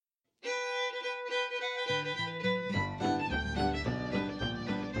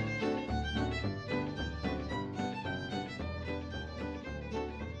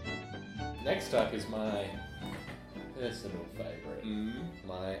Next up is my personal favourite.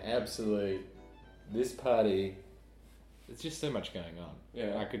 My absolute... This party... There's just so much going on.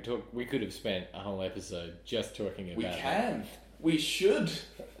 Yeah. We could have spent a whole episode just talking about We it. can. We should.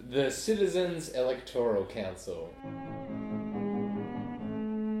 The Citizens Electoral Council.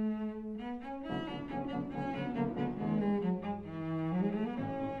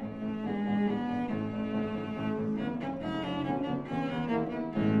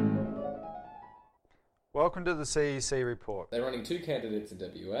 Welcome to the CEC report. They're running 2 candidates in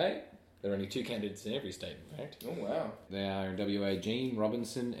WA. They're running 2 candidates in every state, in fact. Oh, wow. They are in WA, Jean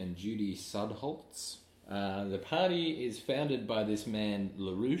Robinson and Judy Sudholtz. The party is founded by this man,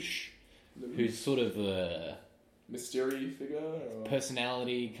 LaRouche, who's sort of a Mystery figure? Or...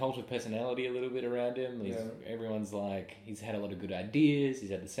 cult of personality a little bit around him. Yeah. Everyone's like, he's had a lot of good ideas.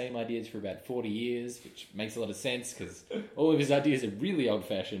 He's had the same ideas for about 40 years, which makes a lot of sense because all of his ideas are really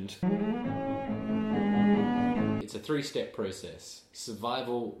old-fashioned. It's a 3-step process.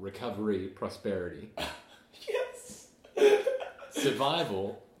 Survival, recovery, prosperity. Yes!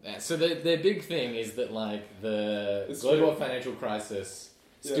 Survival. So their big thing is that, like, the global financial crisis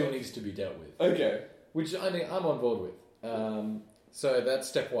still needs to be dealt with. Okay. Which, I mean, I'm on board with. So that's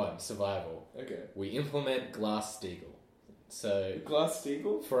step 1, survival. Okay. We implement Glass-Steagall. So,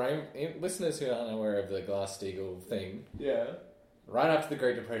 Glass-Steagall? for listeners who aren't aware of the Glass-Steagall thing, Yeah. right after the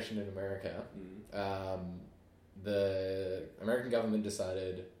Great Depression in America, the American government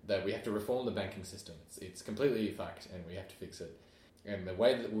decided that we have to reform the banking system. It's completely fucked and we have to fix it. And the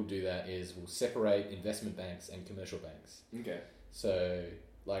way that we'll do that is we'll separate investment banks and commercial banks. Okay. So,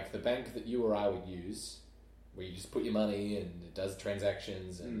 like the bank that you or I would use, where you just put your money and it does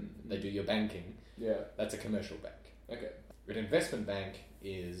transactions and they do your banking, that's a commercial bank. Okay. An investment bank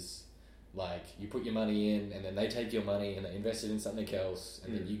is like you put your money in and then they take your money and they invest it in something else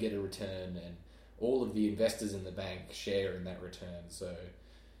and then you get a return and all of the investors in the bank share in that return. So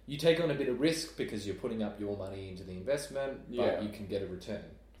you take on a bit of risk because you're putting up your money into the investment, but you can get a return.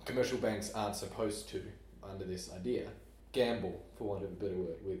 Commercial banks aren't supposed to, under this idea, gamble, for want of a better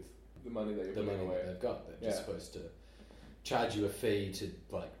word, with the money that you're the putting money away. that they've got. They're just supposed to charge you a fee to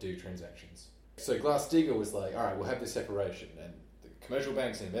like do transactions. So Glass-Steagall was like, all right, we'll have this separation, and the commercial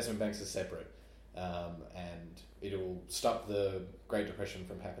banks and investment banks are separate, and it'll stop the Great Depression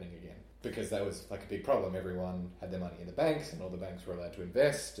from happening again. Because that was like a big problem. Everyone had their money in the banks and all the banks were allowed to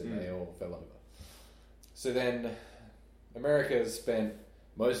invest and they all fell over. So then America spent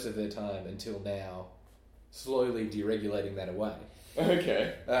most of their time until now slowly deregulating that away.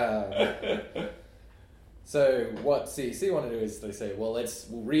 Okay. So what CEC want to do is they say, well,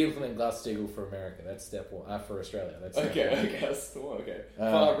 we'll re-implement Glass-Steagall for America. That's step 1. For Australia. That's step 1. I guess. Okay.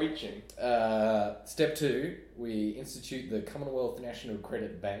 Far-reaching. Step 2, we institute the Commonwealth National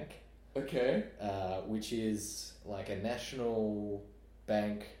Credit Bank. Okay. Which is like a national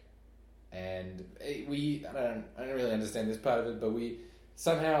bank, and I don't really understand this part of it, but we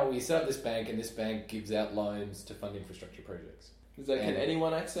set up this bank, and this bank gives out loans to fund infrastructure projects. Can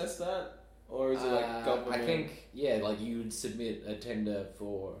anyone access that, or is it like government? I think like you would submit a tender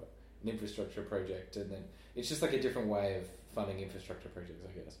for an infrastructure project, and then it's just like a different way of funding infrastructure projects,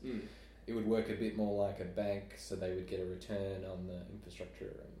 I guess. It would work a bit more like a bank, so they would get a return on the infrastructure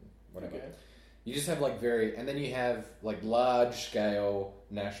and whatever. Okay. You just have and then you have like large scale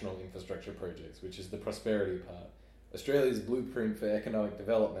national infrastructure projects, which is the prosperity part. Australia's blueprint for economic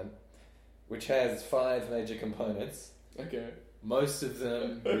development, which has 5 major components. Okay. Most of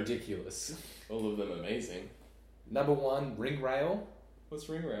them ridiculous. All of them amazing. Number 1, ring rail. What's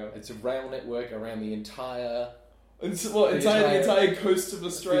ring rail? It's a rail network around the entire... the entire coast of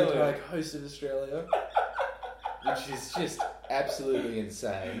Australia? The entire coast of Australia. Which is just absolutely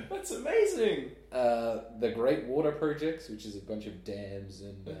insane. That's amazing. The Great Water Projects, which is a bunch of dams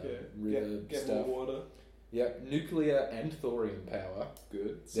and river get stuff. more water. Yep, nuclear and thorium power.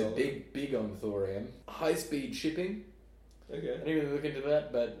 Good. They're Solid. big on thorium. High-speed shipping. Okay. I didn't really look into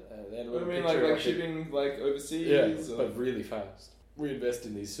that, but they had a I little mean, picture like of shipping, like overseas. Yeah, or... but really fast. We invest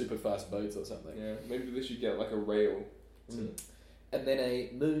in these super fast boats or something. Yeah, maybe they should get like a rail. And then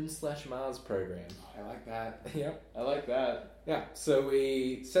a Moon/Mars program. I like that. Yep. I like that. Yeah. So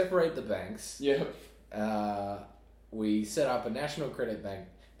we separate the banks. Yep. We set up a national credit bank,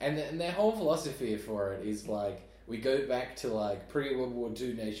 and their whole philosophy for it is like we go back to like pre-World War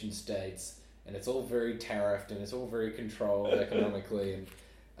II nation states, and it's all very tariffed and it's all very controlled economically. And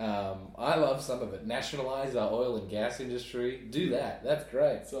I love some of it. Nationalize our oil and gas industry. Do that. That's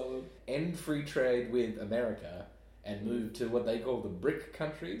great. Solid. End free trade with America. And move to what they call the BRIC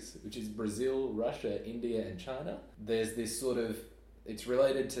countries, which is Brazil, Russia, India, and China. There's this sort of it's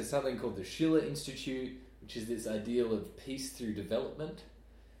related to something called the Schiller Institute, which is this ideal of peace through development.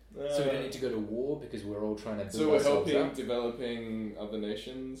 So we don't need to go to war because we're all trying to build So we're ourselves helping up. developing other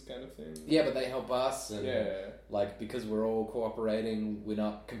nations, kind of thing. Yeah, but they help us, and Yeah. like because we're all cooperating, we're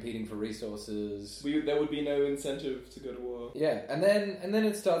not competing for resources. There would be no incentive to go to war. Yeah, and then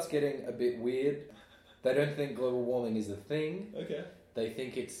it starts getting a bit weird. They don't think global warming is a thing. Okay. They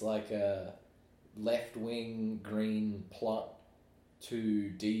think it's like a left-wing green plot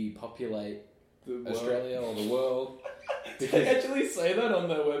to depopulate The world. Australia or the world. Did they actually say that on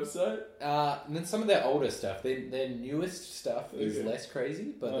their website? And then some of their older stuff, their newest stuff is Okay. less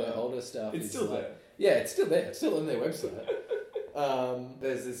crazy, but their older stuff It's is still like, there. yeah, it's still there. It's still on their website.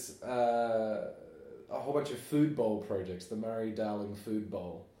 There's this a whole bunch of food bowl projects. The Murray-Darling Food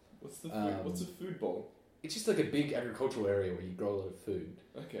Bowl. What's the food? What's a food bowl? It's just like a big agricultural area where you grow a lot of food.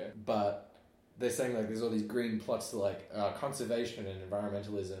 Okay. But they're saying like there's all these green plots to like conservation and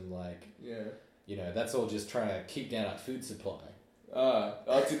environmentalism. Like Yeah. that's all just trying to keep down our food supply.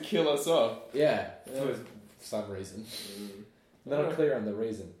 To kill us off. Yeah, Yeah. for some reason. Mm. They're not Oh. clear on the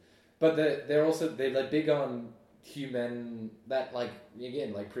reason, but they're like big on human that like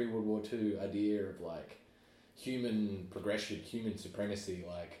again like pre-World War II idea of like human progression, human supremacy,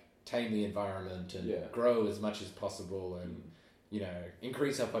 like tame the environment and Yeah. grow as much as possible and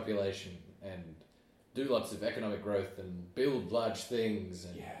increase our population and do lots of economic growth and build large things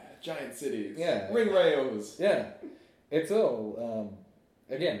and Yeah. Giant cities. Yeah. Ring rails. yeah, it's all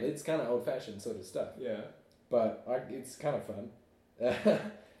again it's kind of old-fashioned sort of stuff. Yeah. But it's kind of fun.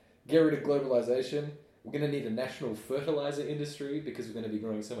 Get rid of globalization. We're going to need a national fertilizer industry because we're going to be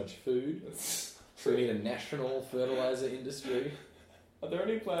growing so much food. So we need a national fertilizer industry. Are there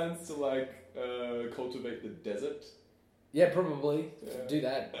any plans to cultivate the desert? Yeah, probably. Yeah. Do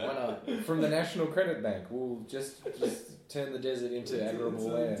that. Why not? From the National Credit Bank, we'll just turn the desert into arable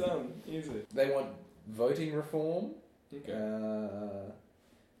land. Done. Easy. They want voting reform. Okay.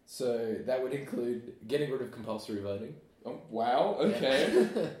 So that would include getting rid of compulsory voting. Oh, wow. Okay.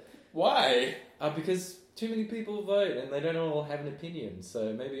 Why? Because too many people vote and they don't all have an opinion,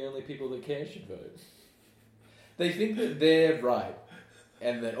 so maybe only people that care should vote. They think that they're right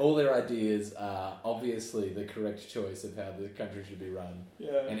and that all their ideas are obviously the correct choice of how the country should be run,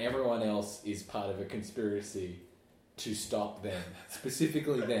 Yeah. and everyone else is part of a conspiracy to stop them,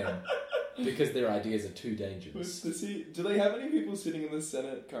 specifically them, because their ideas are too dangerous. Do they have any people sitting in the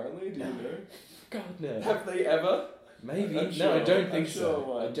Senate currently? Do you know? God, no. Have they ever? Maybe. I'm No, sure- I don't I'm think sure so.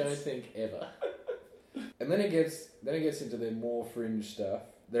 once. I don't think ever. And then it gets into the more fringe stuff.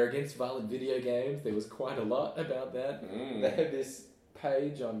 They're against violent video games. There was quite a lot about that. They have this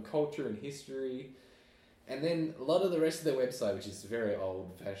page on culture and history. And then a lot of the rest of their website, which is a very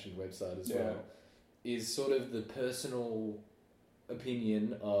old-fashioned website as well, is sort of the personal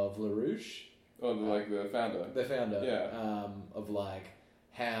opinion of LaRouche, Oh, the founder. the founder, Yeah. of like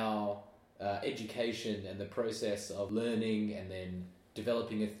how education and the process of learning and then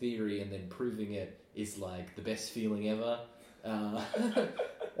developing a theory and then proving it is like the best feeling ever.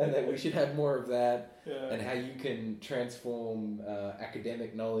 And that we should have more of that, Yeah. and how you can transform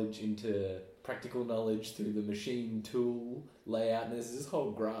academic knowledge into practical knowledge through the machine tool layout. And there's this whole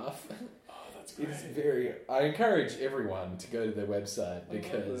graph. Oh, that's great. It's very. I encourage everyone to go to their website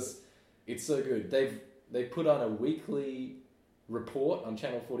because it's so good. They've put on a weekly report on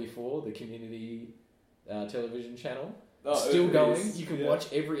Channel 44, the community television channel. Still it going. is. You can Yeah.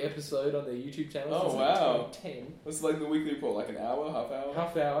 watch every episode on their YouTube channel. Oh, It's like wow. 10. It's like the weekly report, like an hour, half hour.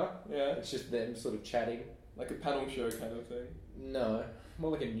 Half hour. Yeah. It's just them sort of chatting. Like a panel show kind of thing. No,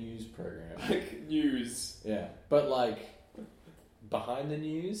 more like a news program. Like news. Yeah, but like behind the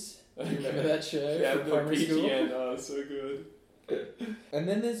news. Do you remember that show Yeah, from the primary school? BTN. Oh, so good. And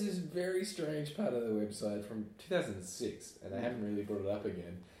then there's this very strange part of the website from 2006, and they haven't really brought it up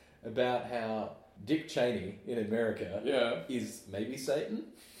again, about how Dick Cheney in America Yeah. is maybe Satan.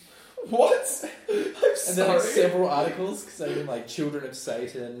 What? I'm And sorry. then like several articles saying like children of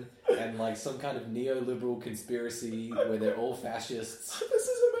Satan and like some kind of neoliberal conspiracy where they're all fascists. This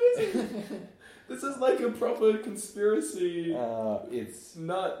is amazing. This is like a proper conspiracy It's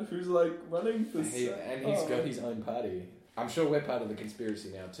nut who's like running for. and he's got his own party. I'm sure we're part of the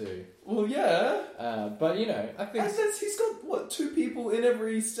conspiracy now too. Well, yeah. But you know, I think And he's got what 2 people in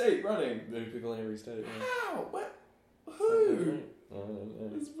every state running. there are people in every state. Yeah. How? What? Who? I don't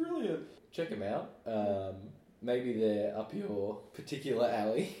know. It's brilliant. Check them out. Maybe they're up your particular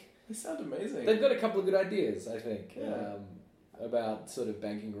alley. They sound amazing. They've got a couple of good ideas, I think, Yeah. about sort of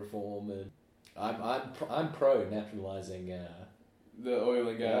banking reform, and I'm pro nationalising. The oil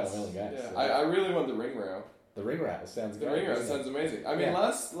and gas. Yeah, oil and gas, Yeah. so- I really want the ring rail. The ring rattle sounds The great. ring rattle doesn't it? sounds amazing. I mean, Yeah.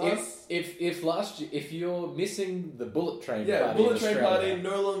 last If you're missing the bullet train yeah, party, Bullet in Train Australia, Party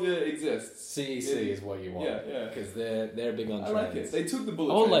no longer exists. CEC is what you want. Yeah. Because they're big on I trains. like it. They took the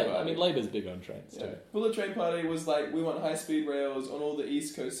Bullet Oh, Train Party. Labour's big on trains Yeah. too. Bullet Train Party was like, we want high-speed rails on all the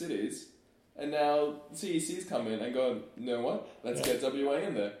East Coast cities. And now CEC's come in and gone, you know what? Let's get WA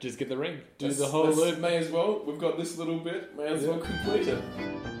in there. Just get the ring. Do Let's- the whole let's- loop. May as well. We've got this little bit. May as well complete it.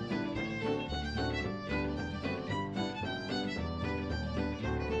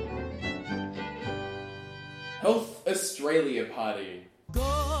 Health Australia Party. Go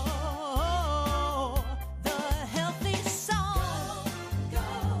the healthy song.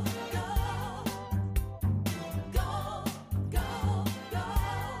 Go, go, go.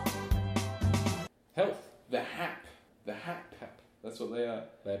 Health. The HAP. The HAP. That's what they are.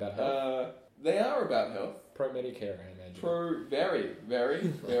 They're about health. They are about health. Pro Medicare, I imagine. Very,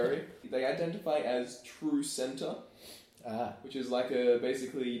 very. They identify as True Center, which is like a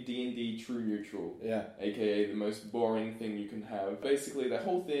basically D&D True Neutral, Yeah. aka the most boring thing you can have. Basically, the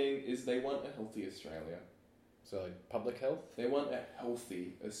whole thing is they want a healthy Australia. So like public health. They want a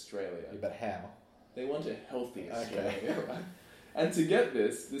healthy Australia. But how? They want a healthy Okay. Australia, right? And to get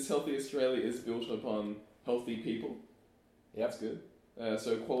this healthy Australia is built upon healthy people. Yep. That's good.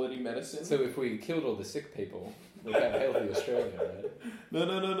 So quality medicine. So if we killed all the sick people, we'd have healthy Australia, right?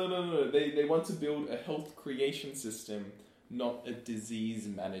 No. They want to build a health creation system, not a disease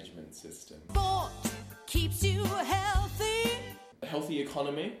management system. Sport keeps you healthy. A healthy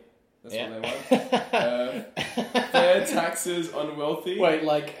economy. That's Yeah. what they want. Fair taxes on wealthy Wait,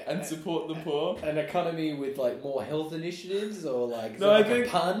 like and support the poor. an economy with like more health initiatives, or like is No, that I like think- a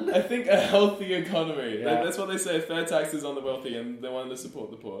pun? I think a healthy economy. Yeah. That's what they say. Fair taxes on the wealthy, and they want to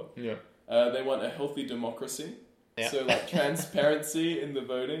support the poor. Yeah. They want a healthy democracy. Yeah. So like transparency in the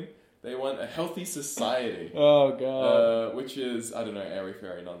voting. They want a healthy society. Oh god. Which is, I don't know,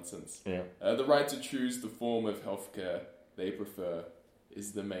 airy-fairy nonsense. Yeah. The right to choose the form of healthcare they prefer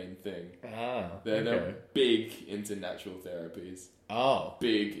is the main thing. They're big into natural therapies. Oh.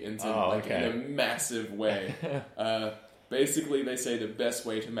 Big into, in a massive way. Basically, they say the best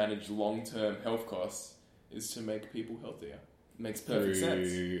way to manage long-term health costs is to make people healthier. Makes perfect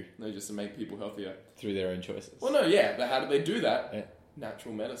sense. No, just to make people healthier. Through their own choices. Well, no, yeah, but how do they do that? Yeah.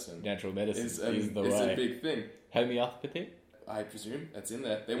 Natural medicine Natural medicine is is the a way. big thing. Homeopathy? I presume that's in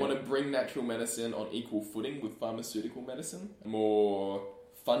there. They want to bring natural medicine on equal footing with pharmaceutical medicine. More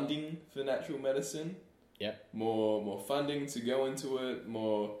funding for natural medicine. Yep. More funding to go into it.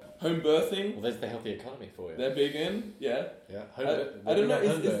 More home birthing. Well, there's the healthy economy for you. They're big in. Yeah. Yeah. I don't know.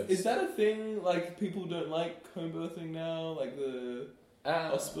 Is that a thing? Like people don't like home birthing now? Like the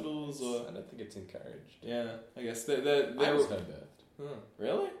hospitals or? I don't think it's encouraged. Yeah. I guess I they're was home birthed. Huh,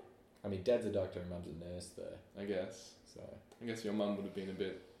 really? I mean, Dad's a doctor and Mum's a nurse, though. I guess. So, I guess your mum would have been a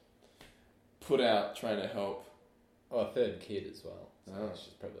bit put out trying to help. a third kid as well. So Oh.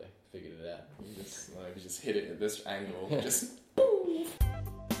 she's probably figured it out. You just hit it at this angle. Just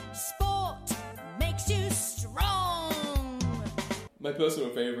Sport makes you strong. my personal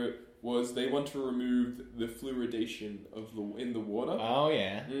favorite was they want to remove the fluoridation in the water. Oh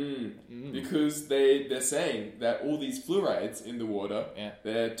yeah. Because they're saying that all these fluorides in the water, Yeah.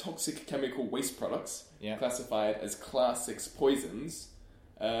 they're toxic chemical waste products, Yeah. classified as Class 6 poisons,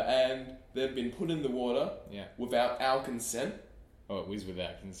 and they've been put in the water Yeah. without our consent. Oh, it was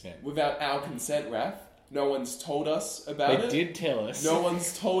without consent. Without our consent, Raph. No one's told us about They it. did tell us. No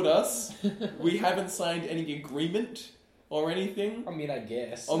one's told us. We haven't signed any agreement or anything I mean, I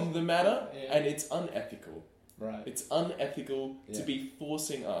guess. on the matter, Yeah. and it's unethical. Right. It's unethical to Yeah. be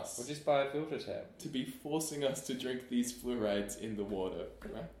forcing us. We'll just buy a filter tap. To be forcing us to drink these fluorides in the water.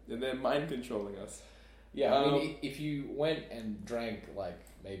 Right? And they're mind controlling us. Yeah, I mean, if you went and drank, like,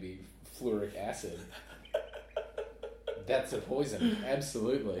 maybe fluoric acid, that's a poison.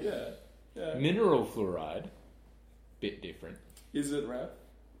 Absolutely. Yeah. Mineral fluoride, bit different. Is it, Raph?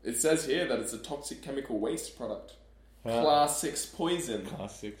 It says here that it's a toxic chemical waste product. Huh. Class 6 poison.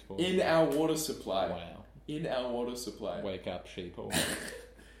 Class 6 for In our water supply. Wow. In our water supply. Wake up, sheeple.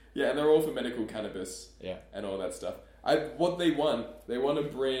 Yeah, and they're all for medical cannabis Yeah. and all that stuff. What they want to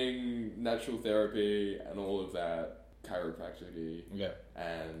bring natural therapy and all of that, chiropractic Yeah.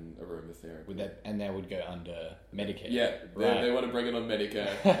 and aromatherapy. Would that and that would go under Medicare. Yeah, Right. they want to bring it on Medicare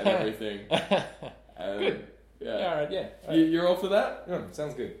and everything. Good. Yeah. Alright, yeah. You're all for that? Yeah,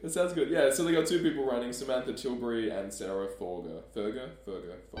 sounds good. That sounds good. Yeah, so they got two people running, Samantha Tilbury and Sarah Thorger. Thorger.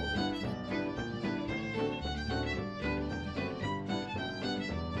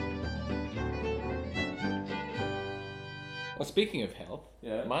 Well, speaking of health,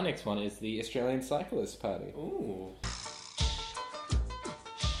 Yeah. My next one is the Australian Cyclist Party. Ooh.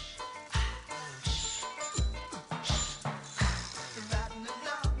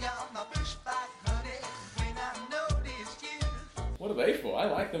 What are they for? I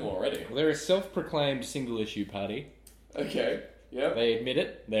like them already. Well, they're a self-proclaimed single-issue party. Okay. Yep. They admit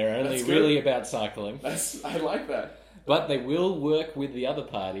it. They're only That's good. really about cycling. I like that. But they will work with the other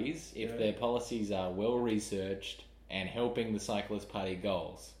parties if Yeah. their policies are well-researched and helping the Cyclist Party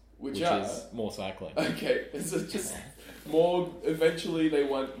goals. Which is more cycling. Okay, is it just more? Eventually, they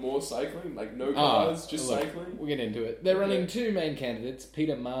want more cycling, like no cars, just look, cycling. We'll get into it. They're running Okay. two main candidates,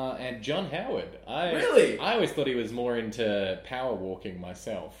 Peter Marr and John Howard. Really? I always thought he was more into power walking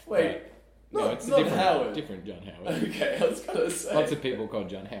myself. Wait, but no, not- it's not different, Howard. different John Howard. Okay, I was gonna say. Lots of people call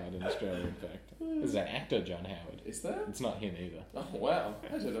John Howard in Australia, in fact. There's an actor, John Howard. Is there? It's not him either. Oh wow,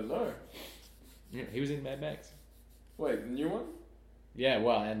 I didn't know. Yeah, he was in Mad Max. Wait, the new one? Yeah,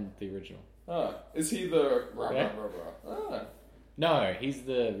 well, and the original. Ah, is he the? Yeah. Ah, No, he's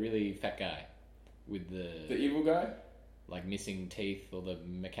the really fat guy with the the evil guy. like missing teeth or the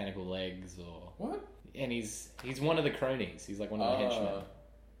mechanical legs, or What? and he's one of the cronies. He's like one of the henchmen.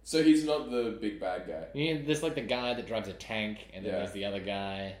 So he's not the big bad guy. Yeah, there's like the guy that drives a tank, and then Yeah. there's the other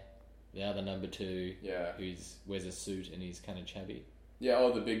guy, the other number two, Yeah. who wears a suit and he's kind of chubby. Yeah.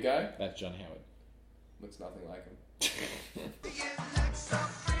 Oh, the big guy That's John Howard. looks nothing like him.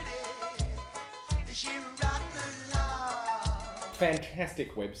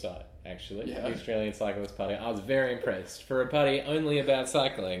 Fantastic website, actually. Yeah. The Australian Cyclist Party. I was very impressed. For a party only about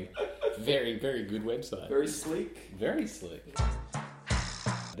cycling, very, very good website. Very sleek. Very slick.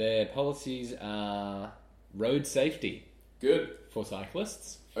 Their policies are road safety Good. for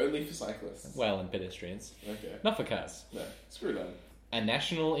cyclists, Only for cyclists. well, and pedestrians. Okay. Not for cars. No, screw that. A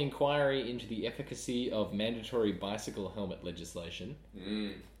national inquiry into the efficacy of mandatory bicycle helmet legislation.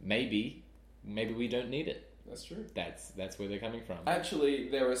 Maybe we don't need it. That's true. That's where they're coming from. Actually,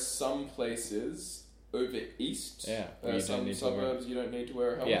 there are some places over east. Yeah, There where are you don't some need to wear- suburbs you don't need to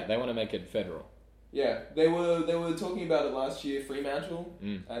wear a helmet. Yeah, they want to make it federal. Yeah, they were talking about it last year. Fremantle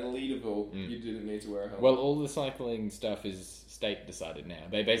Mm. and Leaderville, you didn't need to wear a helmet. Well, all the cycling stuff is state decided now.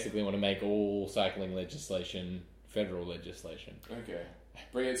 They basically want to make all cycling legislation federal legislation. Okay,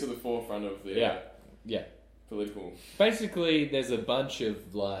 bring it to the forefront of the Yeah. political. Basically, there's a bunch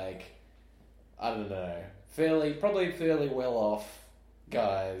of like, I don't know, probably fairly well off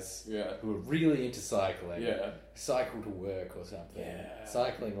guys Yeah, who are really into cycling. yeah, Cycle to work or something. Yeah.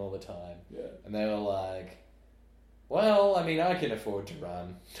 Cycling all the time. yeah. And they were like, well, I mean, I can afford to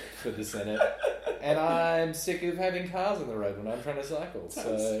run for the Senate. And I'm sick of having cars on the road when I'm trying to cycle.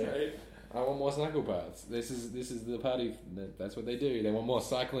 Sounds So great. I want more cycle paths. This is the party. That's what they do. They want more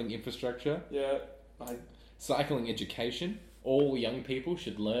cycling infrastructure, Yeah, cycling education. All young people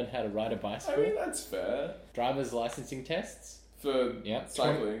should learn how to ride a I bicycle. mean that's fair Driver's licensing tests. for Yeah,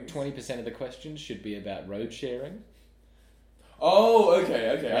 cycling. 20% of the questions should be about road sharing. Oh, okay,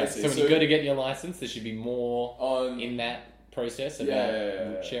 I Right? see. So when you go to get your license, there should be more on in that process about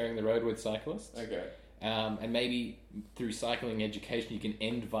Yeah. sharing the road with cyclists. Okay. And maybe through cycling education, you can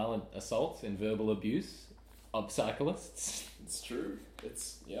end violent assault and verbal abuse of cyclists. It's true.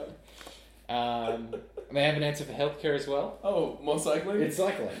 It's yeah. They have an answer for healthcare as well. Oh, more cycling. it's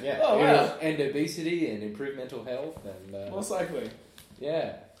cycling, yeah. Oh, wow. And obesity and improve mental health and more cycling.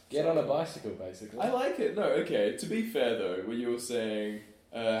 yeah, get on a bicycle basically. I like it. No, okay. To be fair though, when you were saying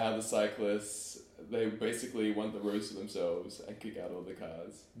how the cyclists they basically want the roads to themselves and kick out all the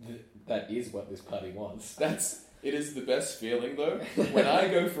cars. That is what this party wants. It is the best feeling though when I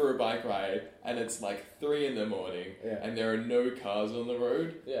go for a bike ride and it's like 3 a.m. Yeah. and there are no cars on the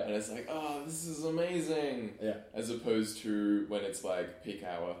road Yeah. and it's like, oh, this is amazing. Yeah. As opposed to when it's like peak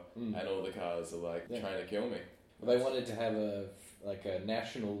hour Mm. and all the cars are like Yeah. trying to kill me. They wanted to have a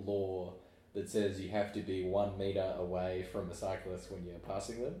national law that says you have to be 1 meter away from a cyclist when you're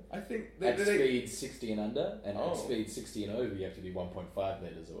passing them. I think At speed 60 and under, and Oh. at speed 60 and over, you have to be 1.5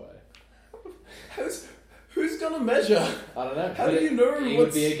 meters away. Who's gonna measure? I don't know. How do you know It would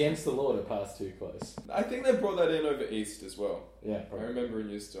what's... be against the law to pass too close. I think they brought that in over east as well. Yeah, I probably. remember a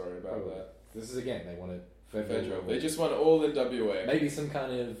news story about Probably. that. This is again, they want it Federal. They just want it all in WA. maybe some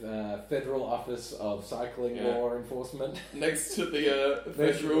kind of federal office of cycling Yeah. law enforcement. Next to the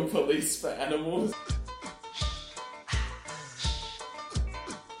Federal Police for Animals.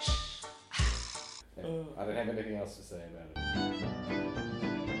 Yeah, I don't have anything else to say about it.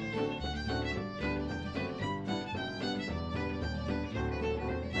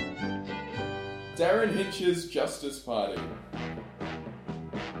 Darren Hinch's Justice Party.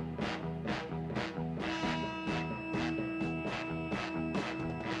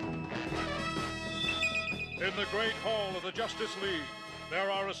 In the great hall of the Justice League, there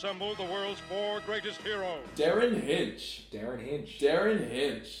are assembled the world's 4 greatest heroes. Darren Hinch. Darren Hinch. Darren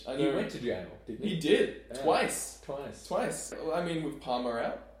Hinch. I He know. went to jail, didn't he? He did. Yeah. Twice. Twice. Well, I mean, with Palmer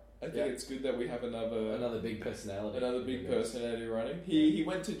out, I think Yeah. it's good that we have Another big personality. another big personality running. He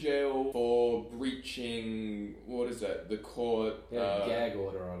went to jail for breaching, what is that, the court... Yeah, gag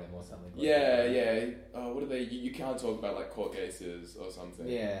order on him or something. Like Yeah, that. yeah. What are they... You can't talk about, like, court cases or something.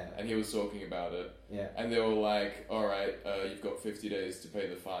 Yeah. And he was talking about it. Yeah. And they were like, alright, you've got 50 days to pay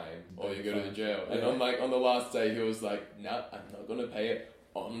the fine, or you go to the jail. And Yeah. on the last day, he was like, no, I'm not going to pay it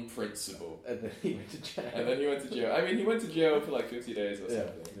on principle. And then he went to jail. And then he went to jail. I mean, he went to jail for like 50 days or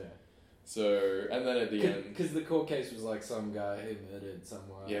something. Yeah. So, and then at the end... Because the court case was like some guy who murdered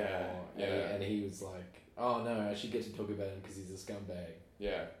someone. Yeah, yeah. And he was like, oh no, I should get to talk about him because he's a scumbag.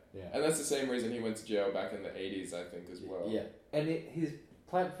 Yeah. Yeah. And that's the same reason he went to jail back in the 80s, I think, as well. Yeah. And his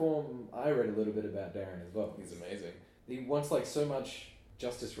platform, I read a little bit about Darren as well. He's amazing. He wants like so much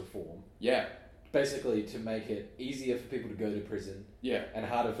justice reform, Yeah. basically to make it easier for people to go to prison Yeah. and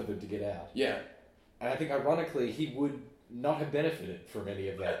harder for them to get out. Yeah. And I think ironically, he would not have benefited from any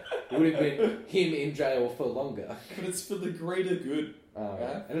of that. It would have been him in jail for longer. But it's for the greater good.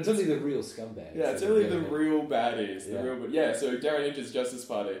 Yeah. And it's only the real scumbags. Yeah, it's that only get the it. real baddies. Yeah. So Darren Hinch's Justice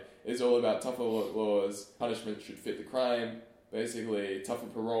Party is all about tougher laws, punishment should fit the crime, basically tougher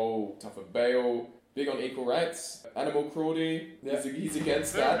parole, tougher bail, big on equal rights, animal cruelty, Yeah. he's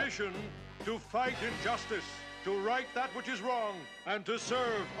against Their that. mission, to fight injustice, to right that which is wrong, and to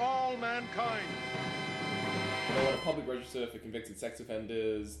serve all mankind. They want a public register for convicted sex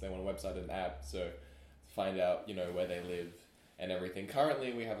offenders, they want a website and an app, so find out, where they live and everything.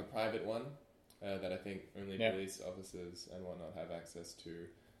 Currently, we have a private one that I think only Yeah. police officers and whatnot have access to,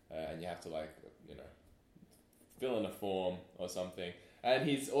 and you have to fill in a form or something. And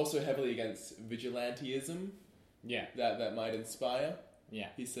he's also heavily against vigilantism Yeah. that might inspire. Yeah.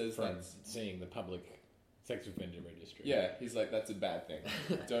 He says From that's seeing the public sex offender registry. he's like that's a bad thing.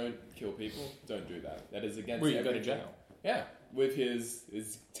 Don't kill people. Don't do that. That is against. Well, you go to everything. jail. Yeah, with his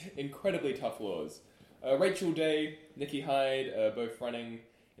incredibly tough laws. Rachel Day, Nikki Hyde, both running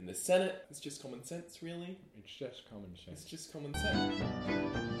in the Senate. It's just common sense, really. It's just common It's sense. just common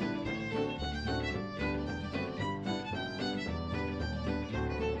sense.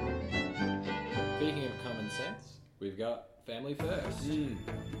 Speaking of common sense, we've got Family First. Yeah,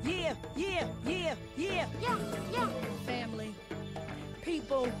 yeah, yeah, yeah, yeah, yeah. Family,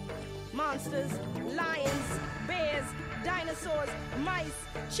 people, monsters, lions, bears, dinosaurs, mice,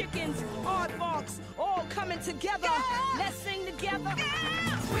 chickens, aardvarks, all coming together. Let's sing together.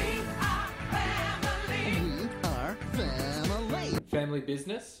 We are family. We are family. Family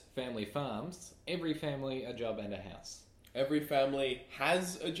business, family farms, every family a job and a house. Every family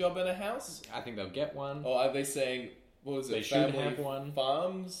has a job and a house. I think they'll get one. Or are they saying, what was it? They should family have one.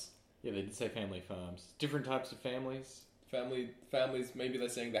 Farms? Yeah, they did say family farms. Different types of families. Families, maybe they're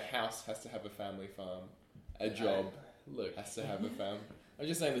saying the house has to have a family farm. A job Look, has to have a farm. I'm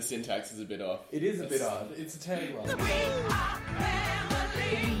just saying the syntax is a bit off. It is a bit That's- odd. It's a tagline.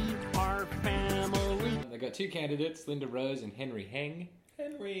 We are family. they got two candidates, Linda Rose and Henry Heng.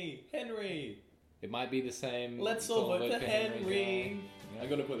 Henry. It might be the same. Let's all vote for Henry. Yeah. I'm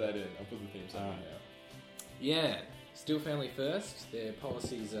gonna put that in. I'll put the theme song Alright. now. Yeah, still family first. Their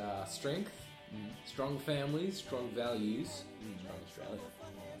policies are strength, strong families, strong values, strong Australia.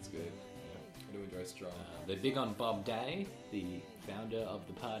 That's good. Yeah. I do enjoy strong. They're big on Bob Day, the founder of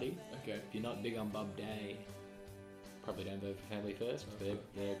the party. Okay. If you're not big on Bob Day, probably don't vote for Family First.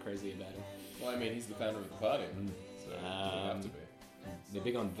 They're crazy about him. Well, I mean, he's the founder of the party, so you don't have to be. They're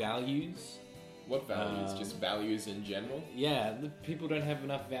big on values. What values? Just values in general? Yeah, the people don't have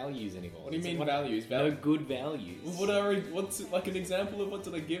enough values anymore. What do you mean What- values? No good values. What's like an example of what? Do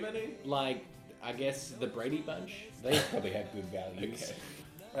they give any? Like, I guess the Brady Bunch. They probably have good values.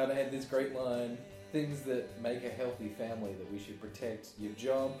 Okay. They had this great line: things that make a healthy family that we should protect. Your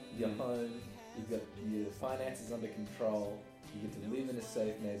job, your home, you've got your finances under control, you get to live in a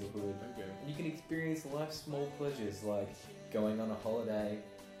safe neighborhood, Okay. and you can experience life's small pleasures like going on a holiday,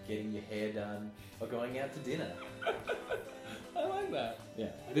 getting your hair done, or going out to dinner. I like that. Yeah,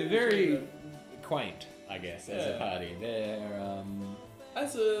 they're very quaint, I guess, as a Yeah. party. They're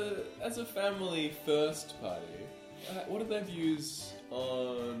As a family first party, what are their views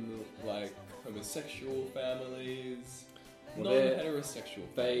on like homosexual families? Well, they're- non-heterosexual.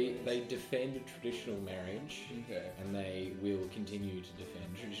 They defend traditional marriage, Okay. and they will continue to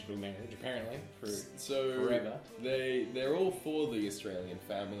defend traditional marriage, apparently, for So forever. they're all for the Australian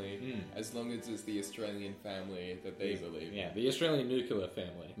family, Mm. as long as it's the Australian family that they believe. Yeah, the Australian nuclear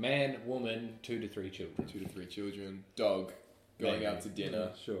family. Man, woman, 2 to 3 children. 2 to 3 children, dog, going Maybe. out to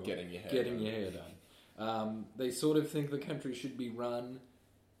dinner, Sure. getting your hair Getting done. your hair done. They sort of think the country should be run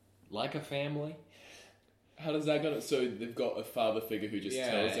like a family. How does that go? So they've got a father figure who just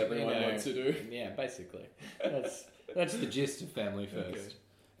tells everyone you know, what to do. Yeah, basically. That's the gist of Family First.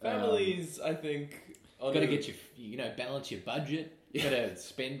 Families, I think, Got to get balance your budget. Got to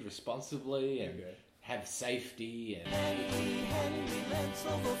spend responsibly and Okay. have safety and.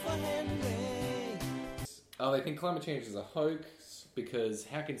 Oh, they think climate change is a hoax because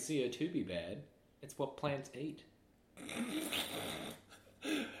how can CO2 be bad? It's what plants eat.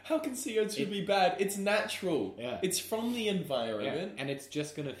 How can CO2 be bad? It's natural. Yeah. It's from the environment. And it's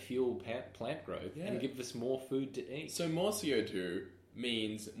just going to fuel plant growth Yeah. and give us more food to eat. So more CO2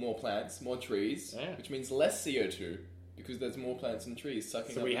 means more plants, more trees, Yeah. which means less CO2 because there's more plants and trees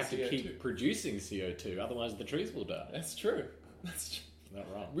sucking So up we the have to CO2. keep producing CO2, otherwise the trees will die. That's true. That's true.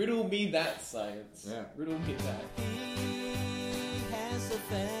 Not wrong. Riddle me that, science. Yeah. Riddle me that.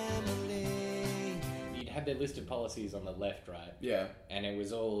 You'd have their list of policies on the left, right? Yeah. And it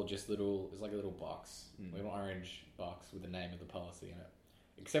was all just it was like a little box, a little orange box with the name of the policy in it.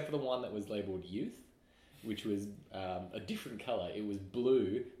 Except for the one that was labelled youth, which was a different colour. It was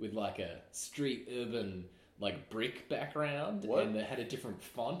blue with like a street urban like brick background. What? And it had a different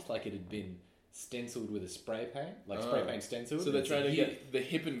font, like it had been stenciled with a spray paint, like spray paint stenciled. So they're It's trying to youth. get the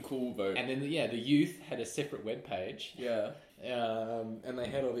hip and cool vote. And then, the youth had a separate web page. yeah. And they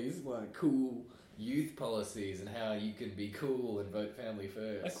had all these like cool youth policies and how you can be cool and vote family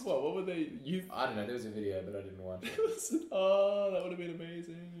first. Like what? What were they? Youth? I don't know. There was a video, but I didn't watch it. Oh, that would have been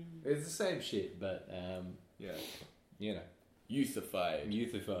amazing. It's the same shit, but Yeah. you know, Youthified.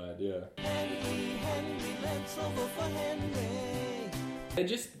 youthified. Yeah.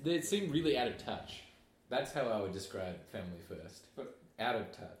 They seem really out of touch. That's how I would describe Family First. But- out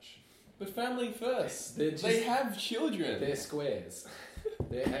of touch. But family first. They're They just- have children. They're squares.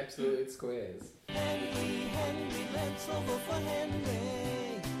 They're absolute squares.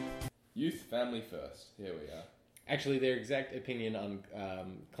 Youth, family first. Here we are. Actually, their exact opinion on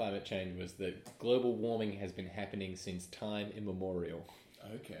climate change was that global warming has been happening since time immemorial.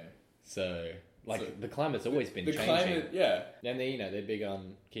 Okay. So, So, the climate's always been The changing. climate, yeah. And they're big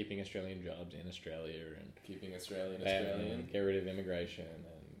on keeping Australian jobs in Australia and Keeping Australian. get rid of immigration.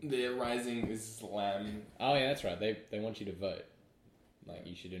 And The rising Islam. oh yeah, that's right. They want you to vote. Like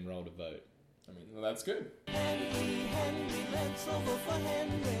you should enroll to vote. I mean, well, that's good. Oh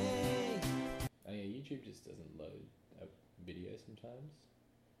yeah, YouTube just doesn't load a video sometimes.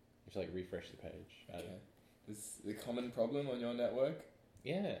 You should like refresh the page. I don't know. Is the common problem on your network?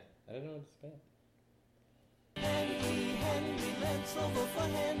 Yeah, I don't know what it's about.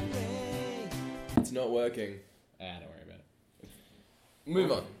 It's not working. Don't worry about it.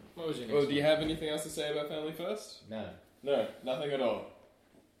 Move on. What was your next Well, do you one? have anything else to say about Family First? No. No, nothing at all.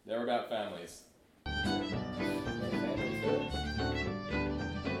 They're about families.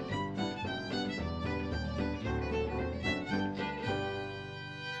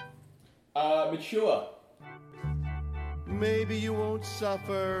 Mature. Maybe you won't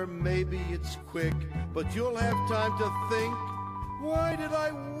suffer, maybe it's quick, but you'll have time to think. Why did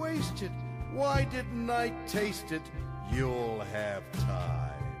I waste it? Why didn't I taste it? You'll have time.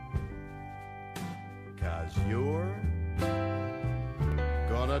 'Cause you're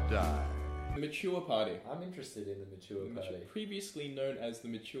gonna die. The Mature Party. I'm interested in the mature party. Previously known as the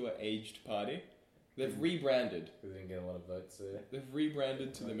Mature Aged Party. They've rebranded. Because they didn't get a lot of votes there. They've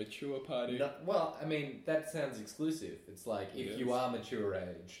rebranded to the Mature Party. No, well, I mean, that sounds exclusive. It's like if It you is. are mature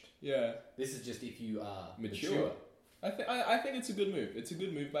aged. Yeah. This is just if you are Mature. I think it's a good move. It's a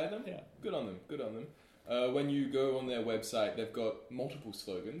good move by them. Yeah. Good on them. Good on them. When you go on their website, they've got multiple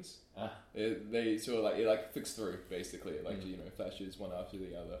slogans. They sort of it flicks through basically, flashes one after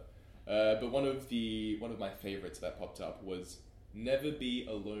the other. But one of my favorites that popped up was "Never Be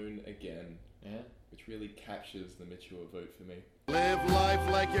Alone Again," Yeah. which really captures the mature vote for me. Live life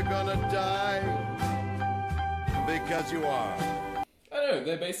like you're gonna die. Because you are. I don't know,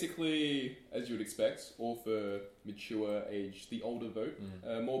 they're basically, as you would expect, all for mature age, the older vote.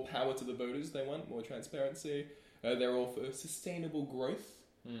 More power to the voters they want, more transparency. They're all for sustainable growth.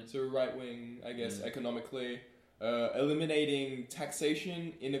 So right wing, I guess, economically. Eliminating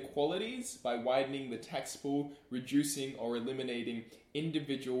taxation inequalities by widening the tax pool, reducing or eliminating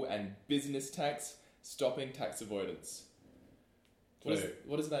individual and business tax, stopping tax avoidance.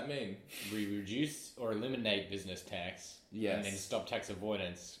 What does that mean? We reduce or eliminate business tax. Yes. And then stop tax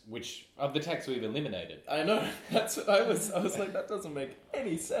avoidance, which of the tax we've eliminated. I know. That's what I was like, that doesn't make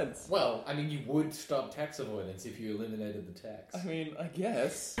any sense. Well, I mean, you would stop tax avoidance if you eliminated the tax. I mean, I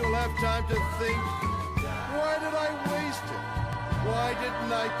guess. You'll have time to think, why did I waste it? Why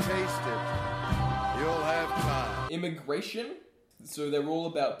didn't I taste it? You'll have time. Immigration. So they're all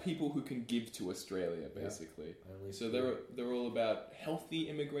about people who can give to Australia, basically. Yeah. So they're all about healthy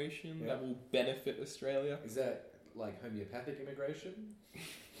immigration that will benefit Australia. Is that like homeopathic immigration?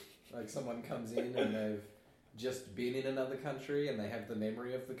 Like someone comes in and they've just been in another country and they have the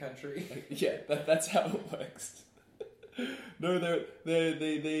memory of the country? Yeah, that's how it works. No,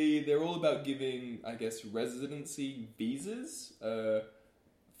 they're all about giving, I guess, residency visas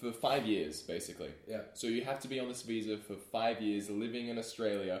for 5 years, basically. Yeah. So you have to be on this visa for 5 years, living in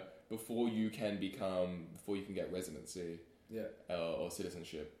Australia before you can get residency. Yeah. Or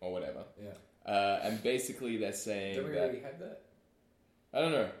citizenship or whatever. Yeah. And basically they're saying Don't we that... already have that? I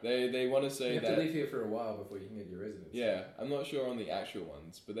don't know. They want to say You have that... to live here for a while before you can get your residency. Yeah, I'm not sure on the actual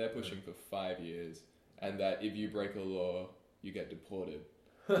ones, but they're pushing for 5 years. And that if you break a law, you get deported.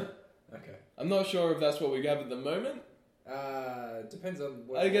 Okay. I'm not sure if that's what we have at the moment. Depends on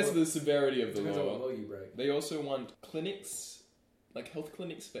what... I guess the severity of the Depends on law. what law you break. They also want clinics, like health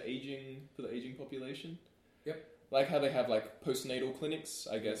clinics for the aging population. Yep. Like how they have like postnatal clinics,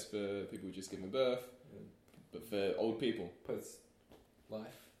 I guess, for people who just giving birth, but for old people.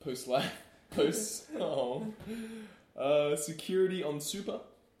 Post-life. Post-life. Security on super.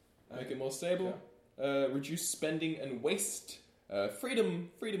 Make it more stable. Reduce spending and waste. Freedom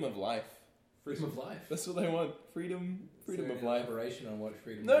of life. Freedom of life? That's what they want. Freedom of life. Elaboration on what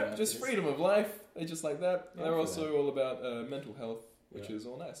freedom of No, life just is? freedom of life. They just like that. Yeah, They're for also that. all about mental health, which is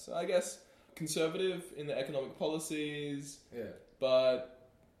all nice. So I guess conservative in the economic policies, but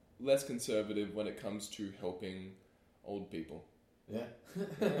less conservative when it comes to helping old people. Yeah.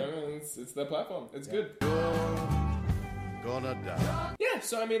 It's their platform. It's good. You're gonna die. Yeah,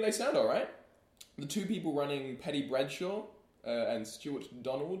 so I mean, they sound alright. The two people running Paddy Bradshaw and Stuart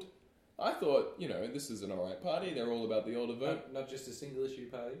Donald, I thought, this is an alright party. They're all about the older vote. Not just a single issue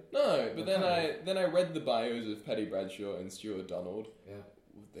party? No, but then I read the bios of Paddy Bradshaw and Stuart Donald. Yeah.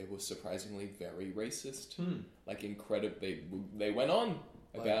 They were surprisingly very racist. Like incredible. They went on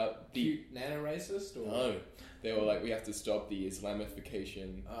about the cute nano racist, or no. They were like, we have to stop the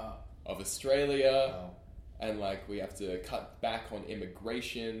Islamification of Australia, and like we have to cut back on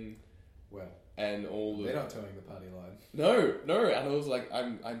immigration. Well, and all they're not towing the party line. No, and I was like,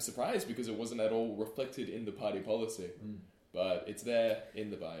 I'm surprised because it wasn't at all reflected in the party policy, but it's there in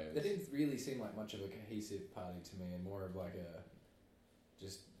the bios. It didn't really seem like much of a cohesive party to me, and more of like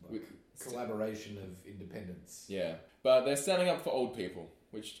collaboration of independents. Yeah, but they're standing up for old people,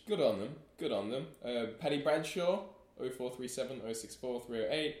 which good on them. Paddy Bradshaw 0437 064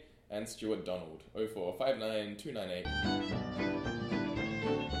 308 and Stuart Donald 0459 298.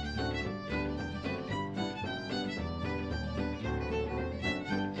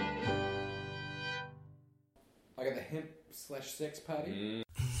 I got the hemp/sex party.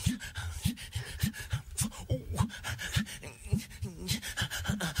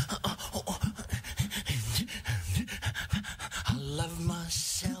 I love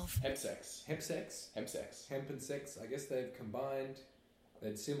myself. Hemp sex. Hemp and sex. I guess they've combined. They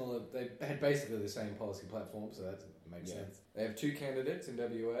had basically the same policy platform, so that makes sense. They have two candidates in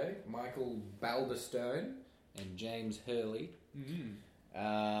WA, Michael Balderstone and James Hurley.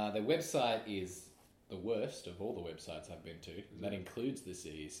 Their website is the worst of all the websites I've been to. That includes the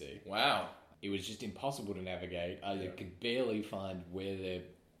CEC. Wow. It was just impossible to navigate. I could barely find where their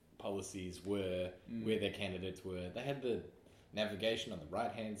policies were, where their candidates were. They had the navigation on the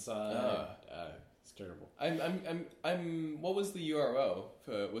right-hand side. It's terrible. What was the URL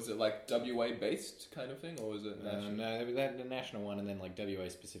for? Was it like WA based kind of thing, or was it national? No, they had the national one and then like WA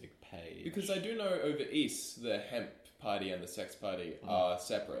specific page. Because I do know over east the hemp party and the sex party are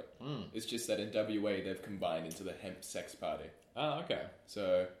separate. It's just that in WA they've combined into the hemp sex party. Oh, okay.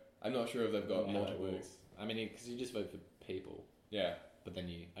 So I'm not sure if they've got How multiple. it works. I mean, because you just vote for people. Yeah. But then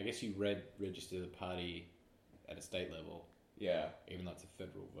I guess you register the party at a state level. Yeah. Even though it's a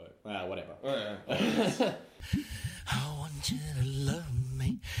federal vote. Well, whatever. I want you to love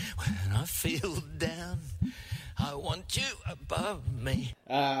me when I feel down. I want you above me.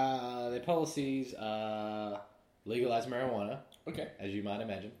 Their policies are legalize marijuana. Okay. As you might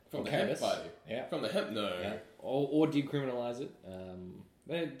imagine. From the cannabis. hemp party. Yeah. From the hemp, no. Yeah. Or decriminalize it.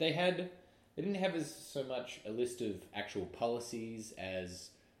 They didn't have so much a list of actual policies as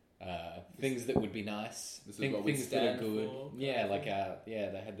things that would be nice, This is what we things that are stand good. for, Yeah, kind of like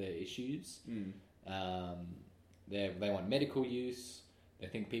they had their issues. Mm. They want medical use. They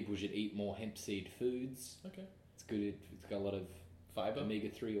think people should eat more hemp seed foods. Okay. It's good. It's got a lot of Fiber.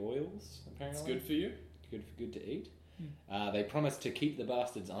 omega-3 oils. Apparently, It's good for you. Good to eat. They promised to keep the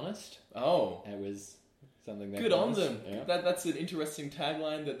bastards honest. Oh. It was something they Good on promised. them. Yeah. That's an interesting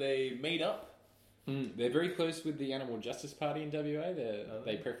tagline that they made up. They're very close with the Animal Justice Party in WA. Oh.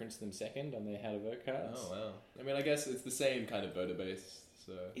 They preference them second on their how to vote cards. Oh, wow. I mean, I guess it's the same kind of voter base,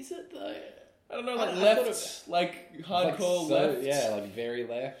 so... Is it though? I don't know, I like thought left, like hardcore so, left. Yeah, like very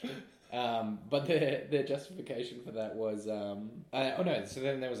left. But their justification for that was... so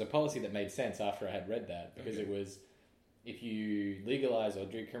then there was a policy that made sense after I had read that, because it was, if you legalise or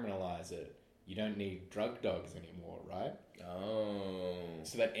decriminalise it, you don't need drug dogs anymore, right? Oh.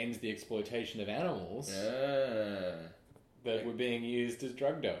 So that ends the exploitation of animals Yeah. that were being used as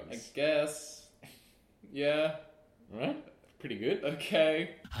drug I dogs. guess. Yeah. Right? Pretty good.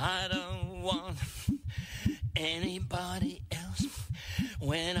 Okay. I don't want anybody else.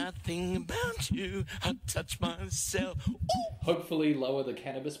 When I think about you, I touch myself. Ooh. Hopefully lower the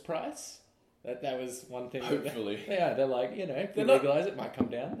cannabis price. That was one thing. Hopefully. Yeah, they're like, if They're we not- legalise it, it might come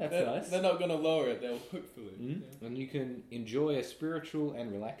down. That's nice. They're not going to lower it, they'll hopefully. Mm. And you can enjoy a spiritual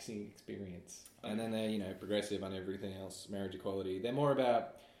and relaxing experience. And then they're, progressive on everything else, marriage equality. They're more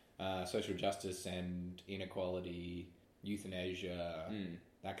about social justice and inequality, euthanasia,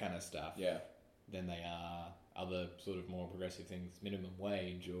 that kind of stuff. Yeah. Than they are other sort of more progressive things, minimum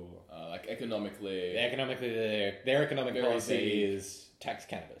wage or... Like economically. Economically, their economic Very policy deep. is tax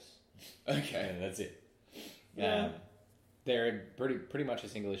cannabis. Okay. Yeah, that's it. Yeah. They're pretty much a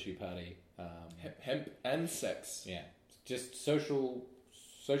single issue party. Hemp and sex. Yeah, just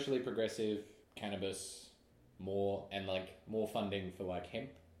socially progressive cannabis, more funding for like hemp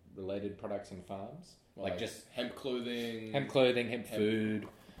related products and farms, like just hemp clothing. hemp food,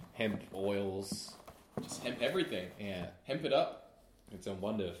 hemp oils. Just hemp everything. Yeah, Hemp it up. it's a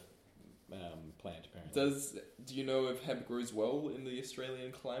wonder plant apparently. Do you know if hemp grows well in the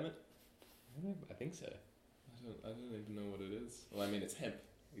Australian climate? I think so. I don't even know what it is. Well, I mean, it's hemp.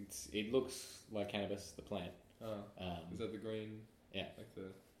 It looks like cannabis, the plant. Oh. Is that the green? Yeah. Like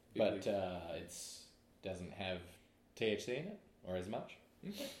the... But it doesn't have THC in it, or as much.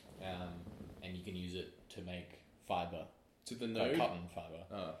 Okay. And you can use it to make fibre. To the Like node? cotton fibre.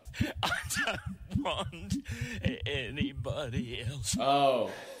 Oh. I don't want anybody else.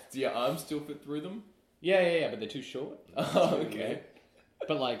 Oh. Do your arms still fit through them? Yeah, but they're too short. Oh, okay.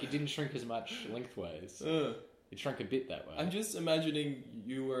 But like, it didn't shrink as much lengthways. It shrunk a bit that way. I'm just imagining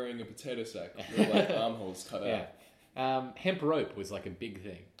you wearing a potato sack with like armholes cut Yeah. out. Hemp rope was like a big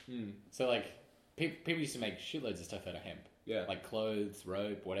thing. So like, people used to make shitloads of stuff out of hemp. Yeah. Like clothes,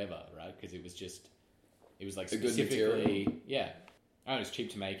 rope, whatever, right? Because it was like A good specifically, material. yeah. And it was cheap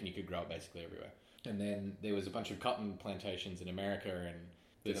to make, and you could grow it basically everywhere. And then there was a bunch of cotton plantations in America, and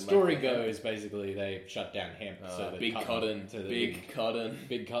the Didn't story like the hemp. goes basically they shut down hemp so that big cotton. so that Big cotton.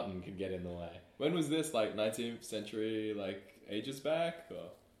 big cotton could get in the way. When was this? Like 19th century, like ages back? Or,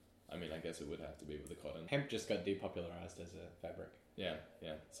 I mean, I guess it would have to be with the cotton. Hemp just got depopularized as a fabric. Yeah.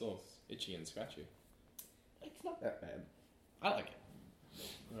 It's all itchy and scratchy. It's not that bad. I like it.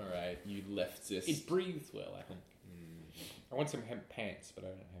 Alright, you leftist. It breathes well, I think. I want some hemp pants, but I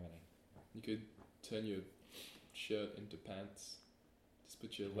don't have any. You could turn your shirt into pants. Just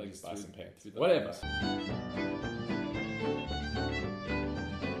put your legs Just buy through, some pants. through the Whatever. legs.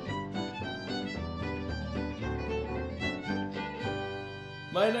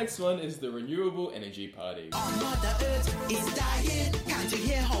 My next one is the Renewable Energy Party. Mother Earth is dying. Can't you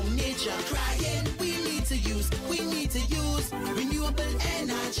hear how nature crying? We need to use renewable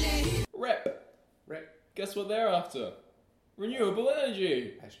energy. Rep. Guess what they're after? Renewable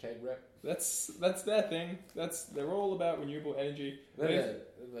energy. Hashtag rep. That's their thing. They're all about renewable energy.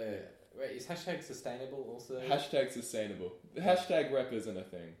 Wait, is hashtag sustainable also? Hashtag sustainable. The hashtag rep isn't a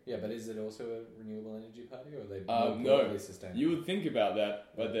thing. Yeah, but is it also a renewable energy party, or are they No. broadly sustainable? You would think about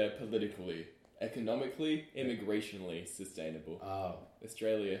that, but they're politically, economically, immigrationally sustainable. Oh.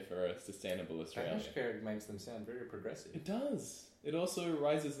 Australia for a sustainable That Australia. hashtag makes them sound very progressive. It does. It also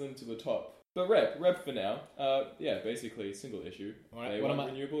rises them to the top. But rep for now. Basically single issue. They want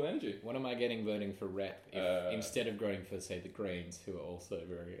renewable energy. What am I getting voting for rep instead of voting for, say, the Greens, who are also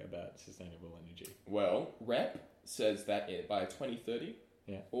very about sustainable energy? Well, rep says that by 2030,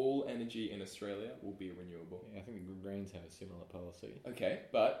 Yeah. all energy in Australia will be renewable. Yeah, I think the Greens have a similar policy. Okay,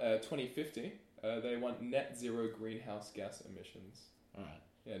 but 2050, they want net zero greenhouse gas emissions. All right,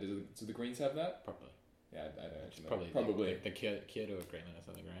 Yeah, do the Greens have that? probably. Yeah, I don't actually know. Probably the Kyoto Agreement or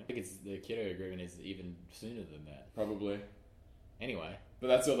something, right? I think it's the Kyoto Agreement is even sooner than that. Probably. Anyway. But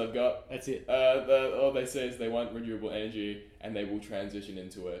that's all they've got. That's it. All they say is they want renewable energy, and they will transition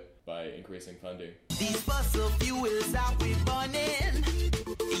into it by increasing funding. These fossil fuels that we burning,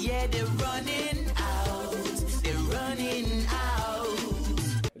 yeah, they're running out. They're running out.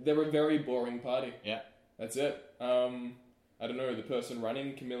 They're a very boring party. Yeah. That's it. I don't know, the person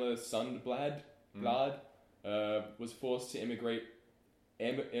running, Camilla Sundblad, was forced to emigrate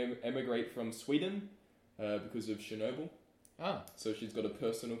from Sweden because of Chernobyl. Oh. So she's got a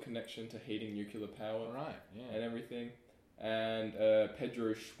personal connection to hating nuclear power. Right, yeah. And everything. And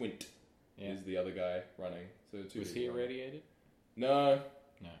Pedro Schwint is the other guy running. So was he irradiated? No.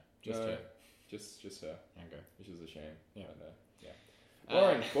 No, just her. Just her. Okay. Which is a shame. Yeah.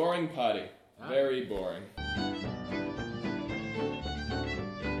 But, boring party. Very boring.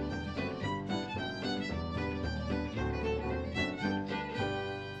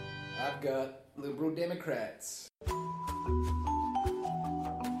 I've got Liberal Democrats.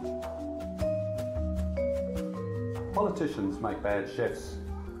 Politicians make bad chefs,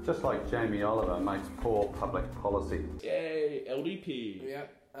 just like Jamie Oliver makes poor public policy. Yay, LDP. Yeah.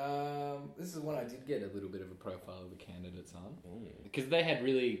 This is one I did get a little bit of a profile of the candidates on. Because they had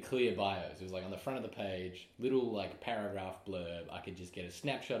really clear bios. It was like on the front of the page, little like paragraph blurb. I could just get a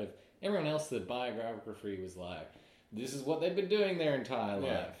snapshot of everyone else. The biography was like, this is what they've been doing their entire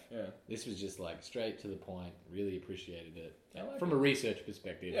life. Yeah. This was just like straight to the point. Really appreciated it. From a research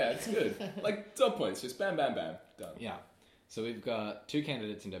perspective. Yeah, it's good. Like top points, just bam, bam, bam, done. Yeah. So we've got two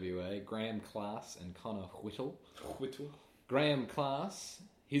candidates in WA, Graham Class and Connor Whittle. Graham Class,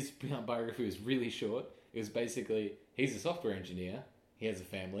 his biography was really short. It was basically, he's a software engineer, he has a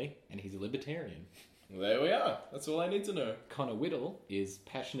family, and he's a libertarian. Well, there we are. That's all I need to know. Connor Whittle is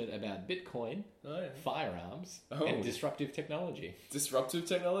passionate about Bitcoin, firearms, and disruptive technology. Disruptive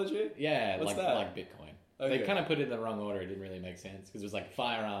technology? Yeah, What's like that? like Bitcoin. Okay. They kind of put it in the wrong order. It didn't really make sense because it was like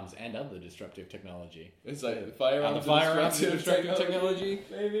firearms and other disruptive technology. It's like firearms and disruptive technology.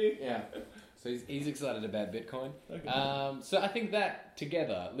 Maybe. Yeah. So he's excited about Bitcoin. Okay. So I think that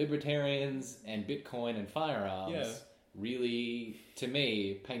together, libertarians and Bitcoin and firearms really, to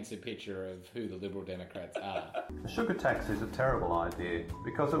me, paints a picture of who the Liberal Democrats are. A sugar tax is a terrible idea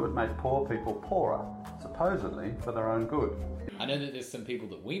because it would make poor people poorer, supposedly for their own good. I know that there's some people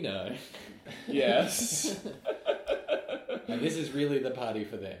that we know. Yes. And this is really the party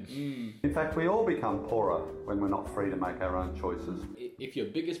for them. In fact, we all become poorer when we're not free to make our own choices. If your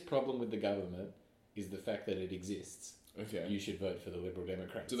biggest problem with the government is the fact that it exists, okay, you should vote for the Liberal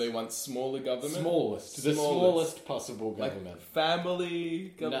Democrats. Do they want smaller government? The smallest possible government. Like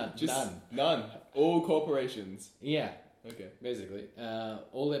family government? None. All corporations. Yeah. Okay. Basically.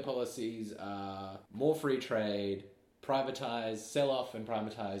 All their policies are more free trade, sell off and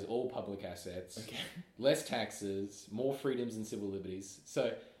privatize all public assets, less taxes, more freedoms and civil liberties.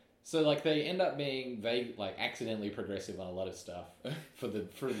 So like they end up being accidentally progressive on a lot of stuff for the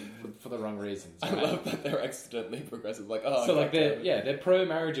wrong reasons. Right? I love that they're accidentally progressive. They're pro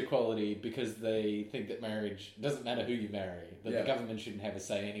marriage equality because they think that marriage doesn't matter who you marry, that the government shouldn't have a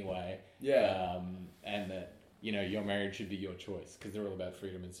say anyway. Yeah. And that your marriage should be your choice because they're all about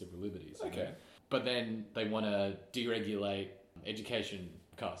freedom and civil liberties. Okay. But then they want to deregulate education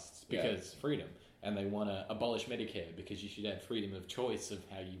costs because freedom. And they want to abolish Medicare because you should have freedom of choice of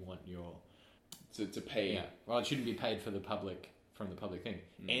how you want your... To pay. Yeah. Well, it shouldn't be paid from the public thing.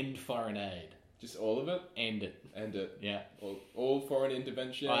 End foreign aid. Just all of it? End it. End it. Yeah. All foreign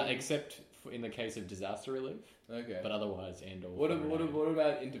intervention? Except in the case of disaster relief. Okay. But otherwise, end all What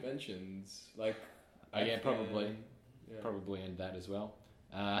about interventions? Like... probably. Yeah. Probably end that as well.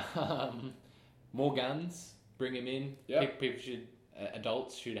 More guns. Bring them in. Yeah.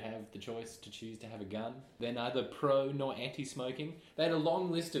 Adults should have the choice to choose to have a gun. They're neither pro nor anti-smoking. They had a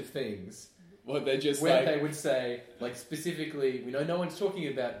long list of things. Well, they're just where they would say, like specifically, we know no one's talking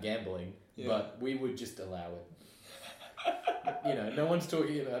about gambling, but we would just allow it. No one's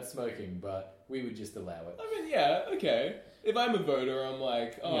talking about smoking, but we would just allow it. I mean, yeah, okay. If I'm a voter, I'm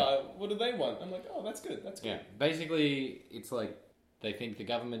like, what do they want? I'm like, that's good, that's good. Yeah. Basically, it's like they think the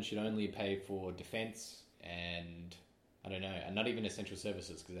government should only pay for defence and... I don't know, and not even essential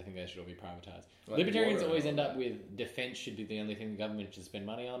services because I think they should all be privatised. Like Libertarians always end up with defence should be the only thing the government should spend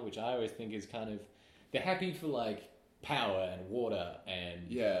money on, which I always think is kind of... They're happy for, power and water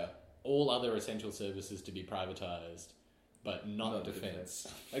and all other essential services to be privatised, but not defence.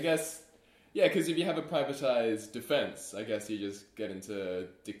 I guess, because if you have a privatised defence, I guess you just get into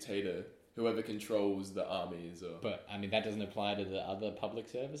dictator, whoever controls the armies. Or... But, I mean, that doesn't apply to the other public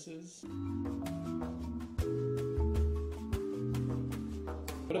services.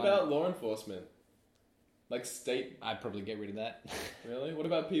 What about law enforcement? Like state... I'd probably get rid of that. Really? What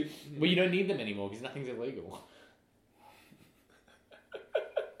about people... Well, you don't need them anymore because nothing's illegal.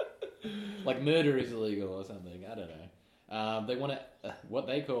 Like murder is illegal or something. I don't know. They want to, what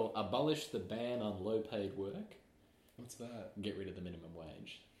they call, abolish the ban on low-paid work. What's that? Get rid of the minimum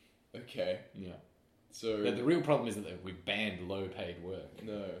wage. Okay. Yeah. So... But the real problem is that we banned low-paid work.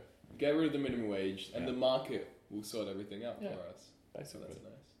 No. Get rid of the minimum wage and the market will sort everything out for us. Basically. That's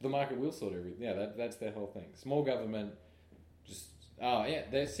nice. The market will sort everything. Yeah, that's their whole thing. Small government, just... Oh, yeah.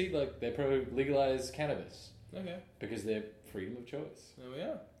 They're pro-legalize cannabis. Okay. Because they're freedom of choice. There we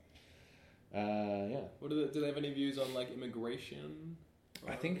are. Yeah. What do they have any views on, like, immigration?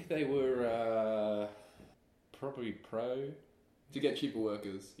 I think they were probably pro... To get cheaper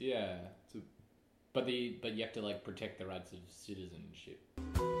workers. Yeah. But you have to, like, protect the rights of citizenship.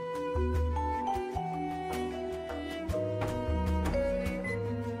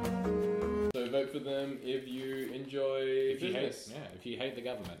 So vote for them if you enjoy business. If you hate the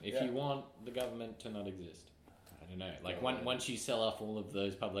government. If you want the government to not exist. I don't know. Like, once you sell off all of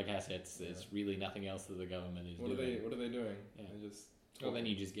those public assets, there's really nothing else that the government is doing. What are they doing? Yeah. They just... Well, then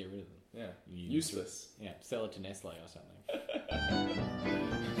you just get rid of them. Yeah. You Useless. Sell it to Nestle or something.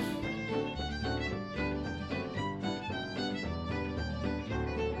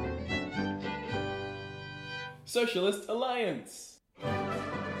 Socialist Alliance.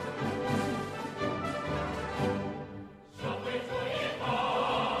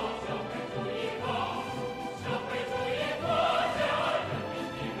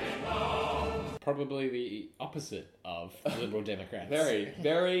 Probably the opposite of Liberal Democrats. Very,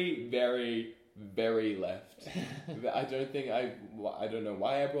 very, very, very left. I don't know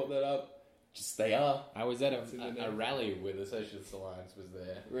why I brought that up. Just they are. I was at a rally where the Socialist Alliance was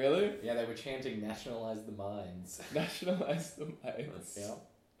there. Really? Yeah, they were chanting "Nationalise the mines." Nationalise the mines. Yeah.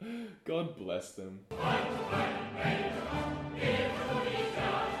 God bless them.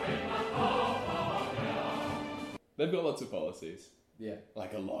 They've got lots of policies. Yeah.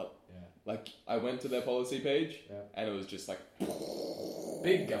 Like a lot. Yeah. Like, I went to their policy page, and it was just like...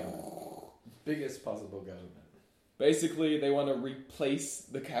 Big government. Biggest possible government. Basically, they want to replace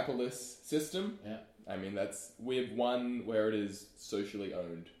the capitalist system. Yeah. I mean, that's with one where it is socially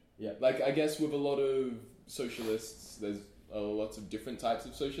owned. Yeah. Like, I guess with a lot of socialists, there's lots of different types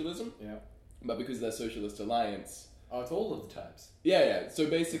of socialism. Yeah. But because they're Socialist Alliance... Oh, it's all of the types. Yeah. So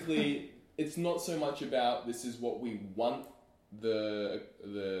basically, it's not so much about this is what we want the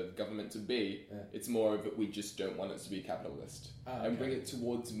government to be. Yeah. It's more of that we just don't want it to be capitalist and bring it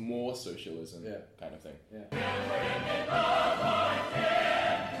towards more socialism kind of thing. Yeah.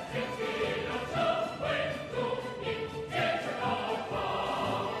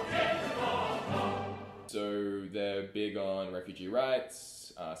 So they're big on refugee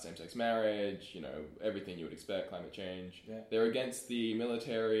rights, same-sex marriage, everything you would expect, climate change. Yeah. They're against the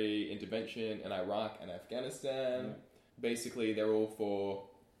military intervention in Iraq and Afghanistan. Yeah. Basically, they're all for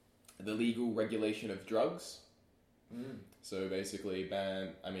the legal regulation of drugs. So basically,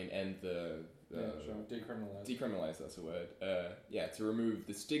 end the... Decriminalize. Decriminalize, that's the word. To remove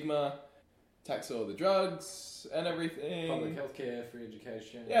the stigma, tax all the drugs and everything. Public healthcare, free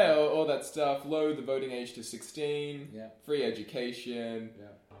education. Yeah, all that stuff. Lower the voting age to 16. Yeah. Free education.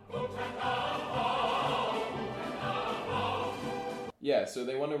 Yeah. Yeah, so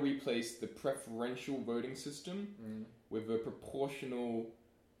they want to replace the preferential voting system with a proportional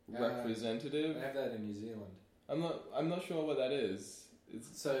representative. They have that in New Zealand. I'm not sure what that is.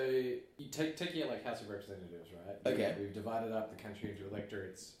 So you take it like House of Representatives, right? Okay. We've divided up the country into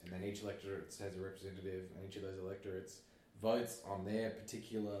electorates, and then each electorate has a representative, and each of those electorates votes on their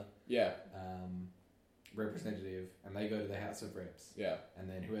particular representative, and they go to the House of Reps. Yeah. And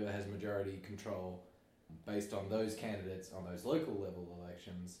then whoever has majority control, based on those candidates on those local level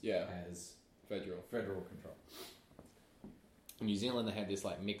elections, has federal control. In New Zealand, they had this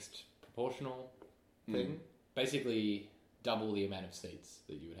like mixed proportional thing. Basically, double the amount of seats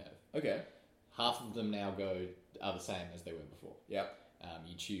that you would have. Okay. Half of them now are the same as they were before. Yeah.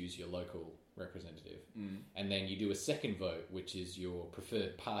 You choose your local representative, and then you do a second vote, which is your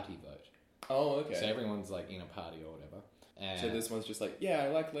preferred party vote. Oh, okay. So everyone's like in a party or whatever. And so this one's just like, I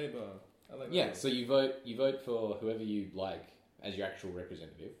like Labour. So you vote for whoever you like as your actual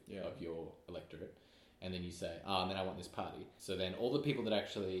representative of your electorate, and then you say, and then I want this party. So then all the people that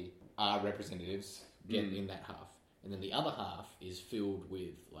actually are representatives get in that half, and then the other half is filled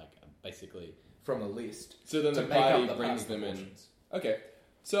with basically from a list. So then the party brings them in. Okay.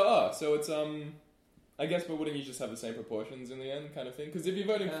 So it's I guess, but wouldn't you just have the same proportions in the end, kind of thing? Because if you're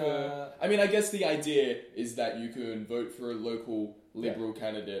voting for... I guess the idea is that you can vote for a local Liberal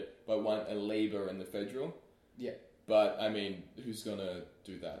candidate, but want a Labour in the federal. Yeah. But, I mean, who's going to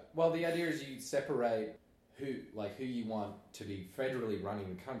do that? Well, the idea is you separate who you want to be federally running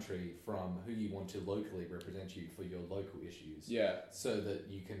the country from who you want to locally represent you for your local issues. Yeah. So that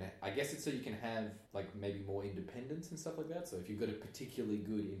you can, I guess it's so you can have like maybe more independence and stuff like that. So if you've got a particularly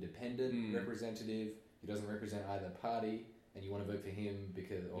good independent representative who doesn't represent either party and you want to vote for him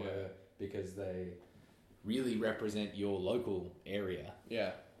because or her because they really represent your local area.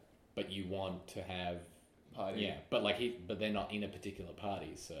 Yeah. But you want to have party. Yeah, but but they're not in a particular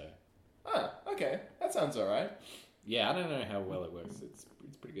party, so. Ah, okay. That sounds alright. Yeah, I don't know how well it works. It's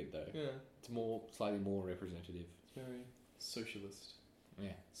pretty good though. Yeah. It's slightly more representative. It's very socialist.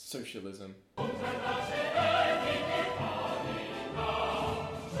 Yeah. Socialism.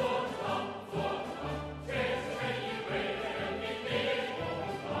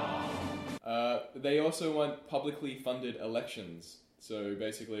 They also want publicly funded elections. So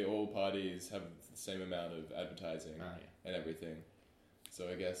basically all parties have the same amount of advertising and everything. So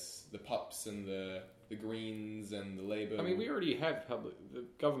I guess the Pups and the Greens and the Labour... I mean, we already have the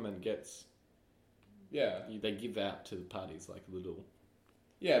government gets... Yeah. They give out to the parties like a little...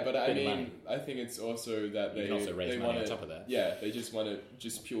 Yeah, but I mean, I think it's also that you can also raise money on top of that. Yeah, they just want it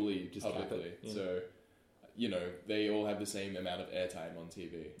just purely publicly. Yeah. So, they all have the same amount of airtime on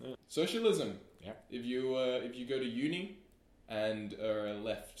TV. Yeah. Socialism. Yeah. If you go to uni and are a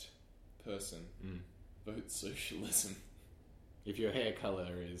left person, vote socialism. If your hair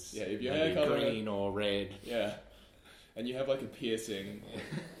colour is if your hair colour green or red, and you have like a piercing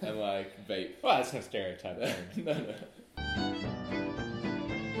and like vape. Well, that's no stereotype. No.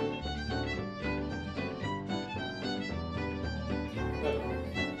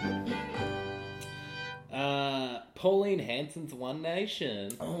 Pauline Hanson's One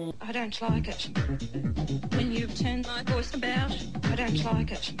Nation. Oh. I don't like it. When you've turned my voice about, I don't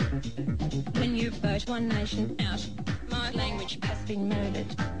like it. When you vote One Nation out, my language has been murdered.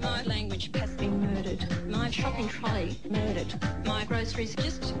 My language has been murdered. My shopping trolley murdered. My groceries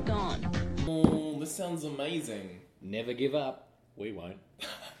just gone. Oh, this sounds amazing. Never give up. We won't.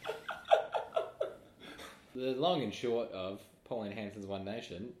 The long and short of Pauline Hanson's One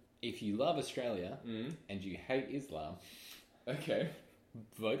Nation, if you love Australia and you hate Islam,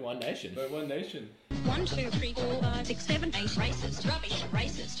 vote One Nation. Vote One Nation. 1, 2, 3, 4, 5, 6, 7, 8, racist, rubbish,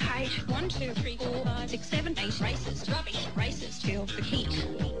 racist, hate. 1, 2, 3, 4, 5, 6, 7, 8, racist, rubbish, racist, feel the heat.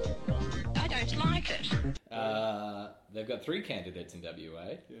 I don't like it. They've got 3 candidates in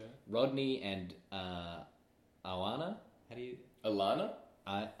WA. Yeah. Rodney and Awana. How do you... Alana?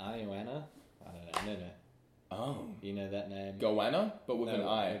 Ioana? I don't know. Oh. You know that name? Goanna, but with an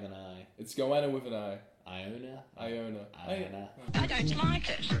I. With an I. It's Goanna with an I. Iona. I don't like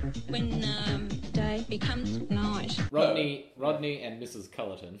it when day becomes night. Rodney and Mrs.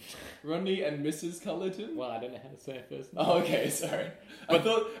 Cullerton. Rodney and Mrs. Cullerton? Well, I don't know how to say her first name. Oh, okay, sorry. But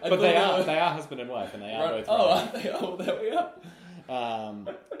they are husband and wife, and they are both. Oh, aren't they? Oh, there we are.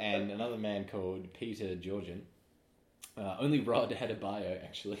 And another man called Peter Georgian. Only Rod had a bio,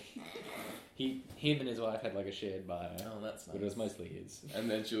 actually. Him and his wife had like a shared bio. Oh, that's nice. But it was mostly his. And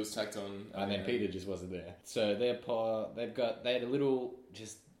then she was tacked on. And then Peter just wasn't there. So they had a little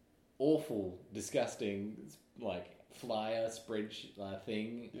just awful, disgusting like flyer spread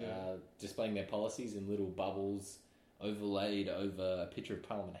thing displaying their policies in little bubbles overlaid over a picture of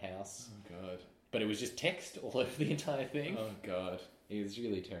Parliament House. Oh God! But it was just text all over the entire thing. Oh God! It was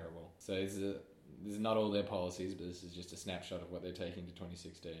really terrible. So this is not all their policies, but this is just a snapshot of what they're taking to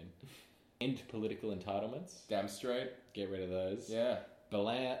 2016. End political entitlements. Damn straight. Get rid of those. Yeah.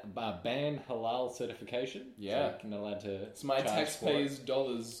 Ban halal certification. Yeah. So you're not allowed to. It's my taxpayers'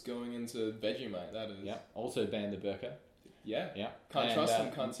 dollars going into Vegemite, that is. Yeah. Also ban the burqa. Yeah. Yeah. Can't trust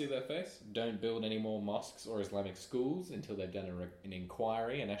them, can't see their face. Don't build any more mosques or Islamic schools until they've done an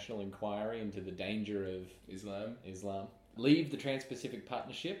inquiry, a national inquiry into the danger of Islam. Leave the Trans-Pacific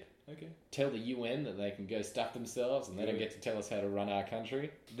Partnership. Okay. Tell the UN that they can go stuff themselves and they don't get to tell us how to run our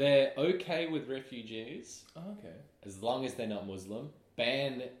country. They're okay with refugees. Oh, okay. As long as they're not Muslim.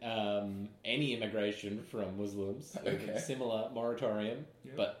 Ban any immigration from Muslims. Okay. Similar moratorium,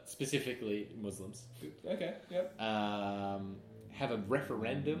 but specifically Muslims. Okay, yep. Have a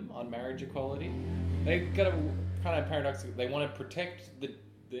referendum on marriage equality. They've got a kind of paradox. They want to protect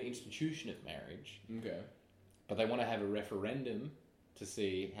the institution of marriage. Okay. But they want to have a referendum to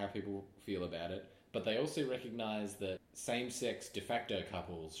see how people feel about it. But they also recognise that same-sex de facto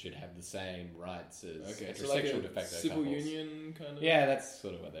couples should have the same rights as heterosexual so like de facto civil couples. Union kind of... Yeah, that's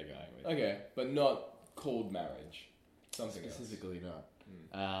sort of what they're going with. Okay, but not called marriage. Something Specifically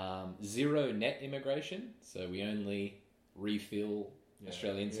not. Zero net immigration, so we only refill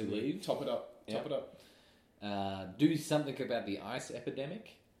Australians who leave. Top it up. Top it up. Do something about the ice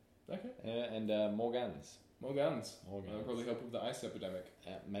epidemic. Okay. And more guns. More guns. More guns. That'll probably help with the ice epidemic.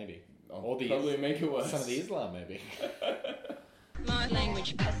 Maybe. Or probably make it worse. Some of the Islam, maybe. My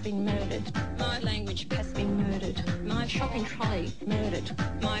language has been murdered. My language has been murdered. My shopping trolley murdered.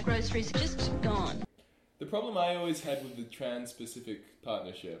 My groceries just gone. The problem I always had with the Trans-Pacific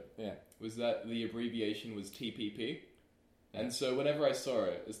Partnership was that the abbreviation was TPP. And so whenever I saw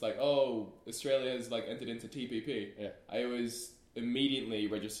it, it's like, oh, Australia has like entered into TPP. Yeah. I always immediately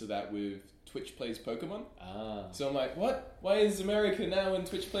register that with Twitch Plays Pokemon. Ah. So I'm like, what? Why is America now in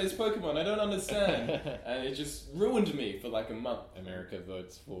Twitch Plays Pokemon? I don't understand. And it just ruined me for like a month. America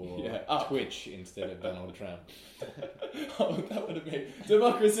votes for up. Twitch instead of Donald Trump. Oh, that would have been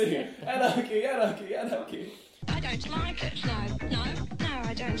democracy, anarchy, anarchy, anarchy. I don't like it. No,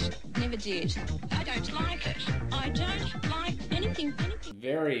 I don't. Never did. I don't like it. I don't like anything.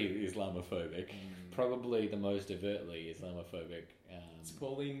 Very Islamophobic. Probably the most overtly Islamophobic it's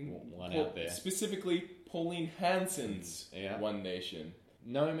Pauline one out there. Specifically, Pauline Hanson's One Nation.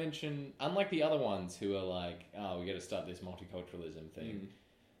 No mention, unlike the other ones who are like, oh, we got to start this multiculturalism thing.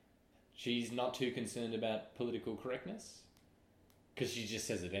 She's not too concerned about political correctness. Because she just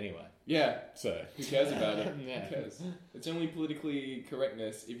says it anyway. Yeah. So who cares about it? Who cares? It's only politically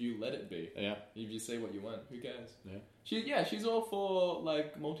correctness if you let it be. Yeah. If you say what you want, who cares? Yeah. She's all for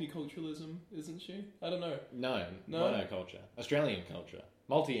like multiculturalism, isn't she? I don't know. No. Monoculture. Australian culture.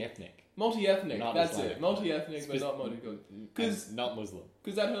 Multi-ethnic. Multi-ethnic. Not that's Islamic. it. Multi-ethnic, but not multicultural. Because not Muslim.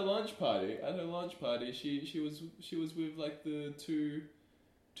 Because at her launch party, she was with like the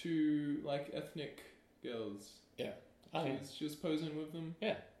two like ethnic girls. Yeah. She was posing with them.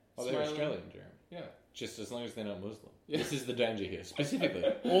 Yeah. Oh, they're Australian, Jeremy. Yeah. Just as long as they're not Muslim. Yeah. This is the danger here. Specifically.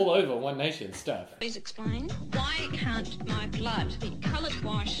 All over One Nation stuff. Please explain. Why can't my blood be coloured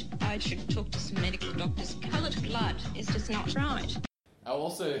white? I should talk to some medical doctors. Coloured blood is just not right.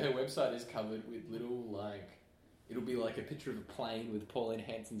 Also, her website is covered with little, like... It'll be like a picture of a plane with Pauline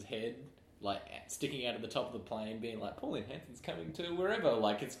Hanson's head, like, sticking out of the top of the plane, being like, Pauline Hanson's coming to wherever.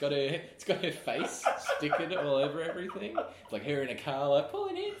 Like, it's got her face sticking all over everything. It's like her in a car, like,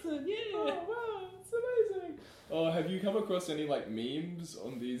 Pauline Hanson, yeah! Oh, wow, it's amazing! Oh, have you come across any, like, memes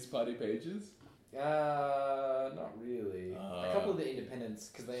on these party pages? Not really. A couple of the independents,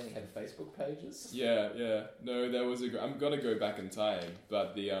 because they only had Facebook pages. Yeah. No, there was I'm gonna go back in time,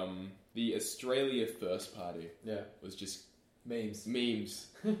 but the Australia First Party was just memes.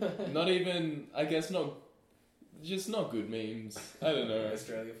 Not even, I guess not good memes. I don't know.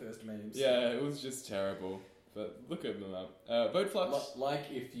 Australia First memes. Yeah, it was just terrible. But look at them up. Vote Flux. Like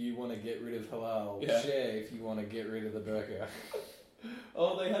if you want to get rid of halal, share if you want to get rid of the burqa.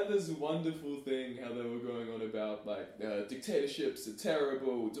 Oh, they had this wonderful thing, how they were going on about, like, dictatorships are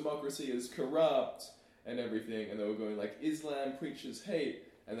terrible, democracy is corrupt, and everything, and they were going, like, Islam preaches hate,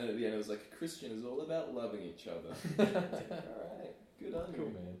 and then at the end it was like, Christian is all about loving each other. Alright, good on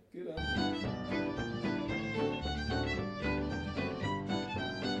you, man. Good on you.